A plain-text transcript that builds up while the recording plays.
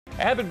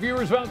Avid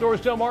viewers of Outdoors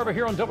Delmarva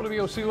here on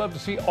WOC love to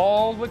see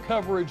all the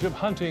coverage of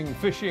hunting,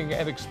 fishing,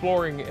 and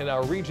exploring in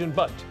our region,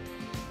 but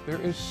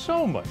there is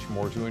so much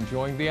more to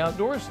enjoying the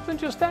outdoors than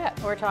just that.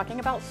 We're talking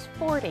about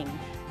sporting,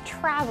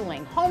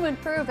 traveling, home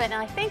improvement,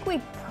 and I think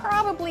we'd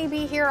probably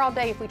be here all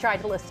day if we tried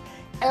to list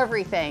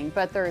everything,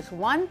 but there's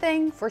one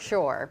thing for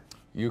sure.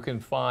 You can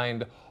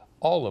find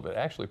all of it,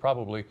 actually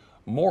probably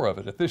more of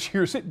it, at this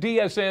year's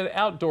DSN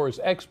Outdoors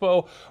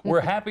Expo.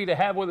 We're happy to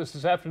have with us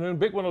this afternoon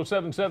Big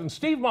 1077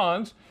 Steve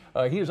Monz.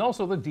 He is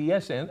also the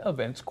DSN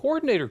Events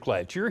Coordinator.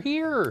 Glad you're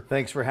here.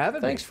 Thanks for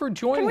having me. Thanks for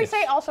joining us. Can we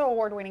say also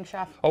award-winning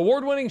chef?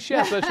 Award-winning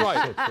chef, that's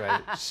right. That's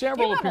right.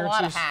 Several appearances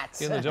a lot of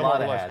hats. in the A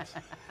lot of Delmarva hats.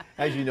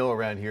 As you know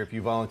around here, if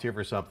you volunteer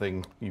for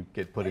something, you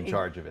get put in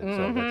charge of it.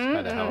 So that's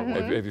kind of how it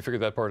works. Have you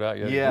figured that part out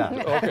yet? Yeah.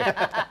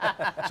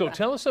 Okay. So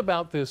tell us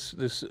about this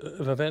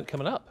event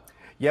coming up.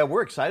 Yeah,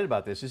 we're excited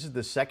about this. This is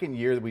the second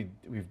year that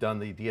we've done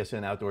the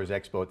DSN Outdoors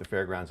Expo at the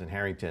fairgrounds in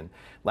Harrington.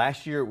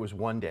 Last year it was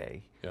one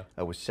day. Yeah.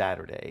 It was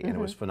Saturday, and it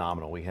was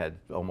phenomenal. We had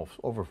almost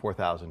over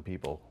 4,000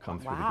 people come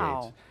through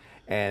the gates.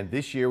 And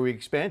this year we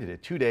expanded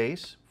it, 2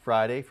 days.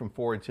 Friday from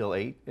 4 until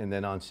 8, and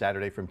then on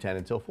Saturday from 10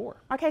 until 4.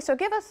 Okay, so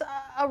give us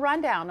a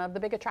rundown of the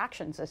big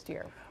attractions this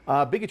year.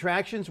 Big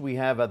attractions, we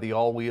have the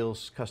All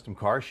Wheels Custom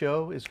Car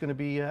Show is going to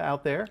be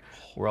out there.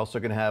 We're also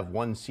going to have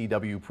one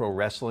CW Pro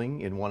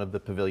Wrestling in one of the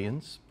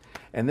pavilions.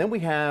 And then we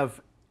have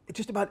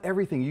just about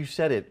everything, you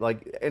said it,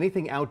 like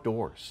anything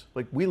outdoors.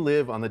 Like we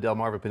live on the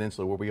Delmarva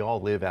Peninsula where we all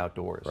live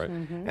outdoors. Right.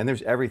 And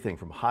there's everything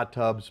from hot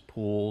tubs,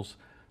 pools,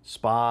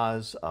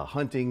 spas,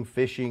 hunting,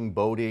 fishing,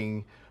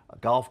 boating,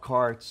 golf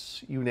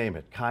carts, you name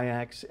it,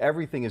 kayaks,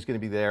 everything is going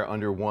to be there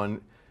under one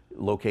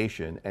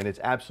location, and it's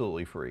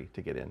absolutely free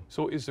to get in.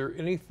 So is there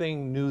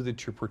anything new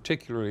that you're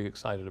particularly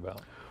excited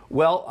about?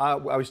 Well, I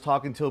was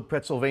talking to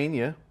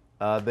Pennsylvania.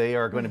 They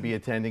are going to be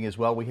attending as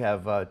well. We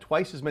have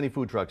twice as many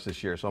food trucks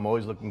this year, so I'm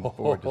always looking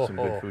forward to some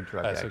good food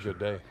truck action. That's a good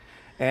day.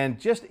 And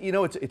just, you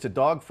know, it's a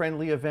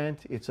dog-friendly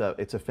event. It's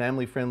a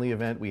family-friendly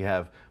event. We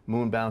have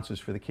moon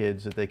bounces for the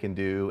kids that they can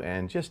do,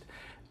 and just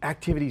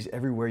activities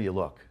everywhere you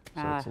look.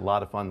 So it's a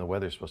lot of fun. The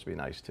weather's supposed to be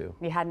nice too.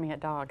 You had me at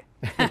dog.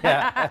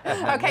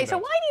 Okay, so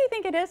why do you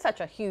think it is such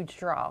a huge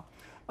draw?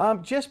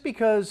 Just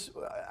because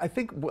I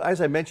think,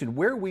 as I mentioned,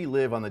 where we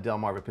live on the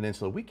Delmarva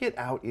Peninsula, we get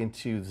out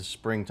into the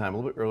springtime a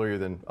little bit earlier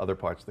than other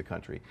parts of the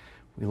country.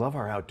 We love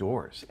our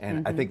outdoors,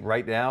 and I think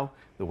right now,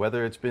 the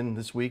weather it's been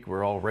this week,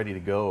 we're all ready to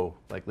go.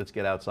 Like, let's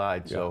get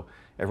outside. Yeah. So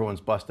everyone's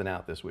busting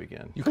out this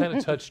weekend. You kind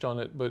of touched on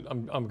it, but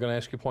I'm going to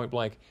ask you point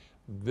blank.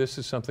 This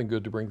is something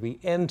good to bring the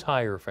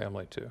entire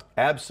family to.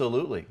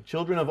 Absolutely.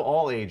 Children of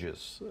all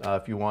ages.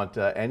 If you want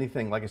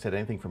anything, like I said,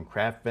 anything from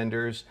craft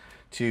vendors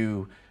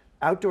to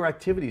outdoor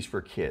activities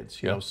for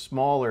kids, you know,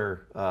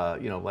 smaller,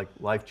 you know, like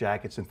life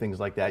jackets and things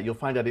like that. You'll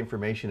find out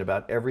information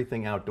about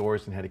everything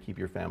outdoors and how to keep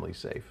your family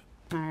safe.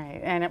 All right.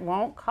 And it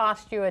won't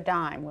cost you a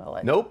dime, will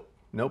it? Nope.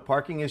 No,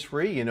 parking is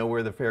free. You know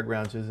where the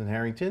fairgrounds is in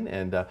Harrington,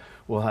 and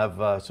we'll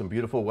have some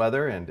beautiful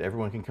weather, and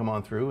everyone can come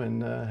on through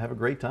and have a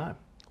great time.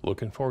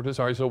 Looking forward to this.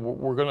 All right, so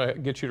we're going to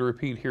get you to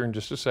repeat here in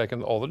just a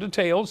second all the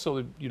details so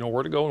that you know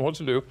where to go and what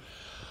to do.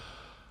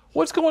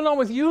 What's going on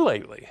with you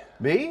lately?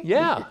 Me?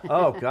 Yeah.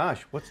 Oh,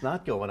 gosh, what's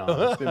not going on?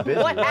 It's been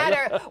busy.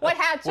 What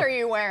hats are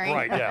you wearing?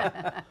 Right,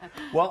 yeah.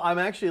 Well, I'm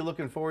actually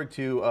looking forward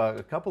to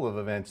a couple of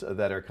events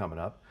that are coming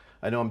up.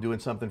 I know I'm doing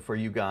something for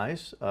you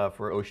guys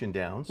for Ocean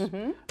Downs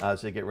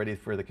as they get ready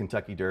for the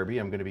Kentucky Derby.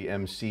 I'm going to be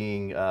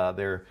emceeing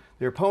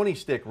their pony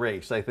stick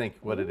race, I think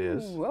what it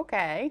is. Ooh,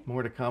 okay.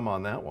 More to come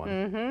on that one.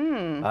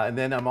 And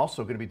then I'm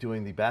also going to be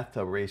doing the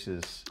bathtub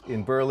races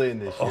in Berlin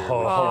this year, which should be a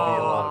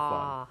lot of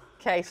fun.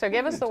 Okay, so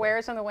give us the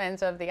wheres and the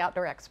whens of the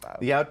Outdoor Expo.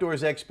 The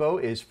Outdoors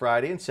Expo is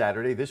Friday and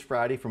Saturday, this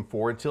Friday from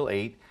 4 until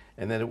 8,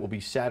 and then it will be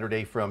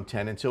Saturday from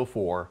 10 until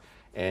 4.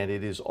 And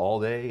it is all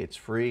day, it's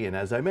free, and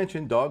as I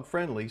mentioned, dog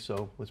friendly,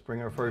 so let's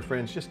bring our furry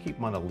friends, just keep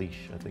them on a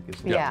leash, I think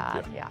is the one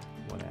ask.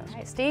 All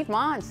right, Steve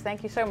Monz,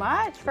 thank you so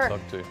much for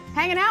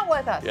hanging out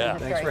with us. Yeah,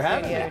 thanks for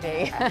having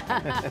me.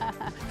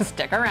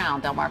 Stick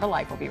around, Delmarva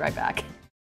Life will be right back.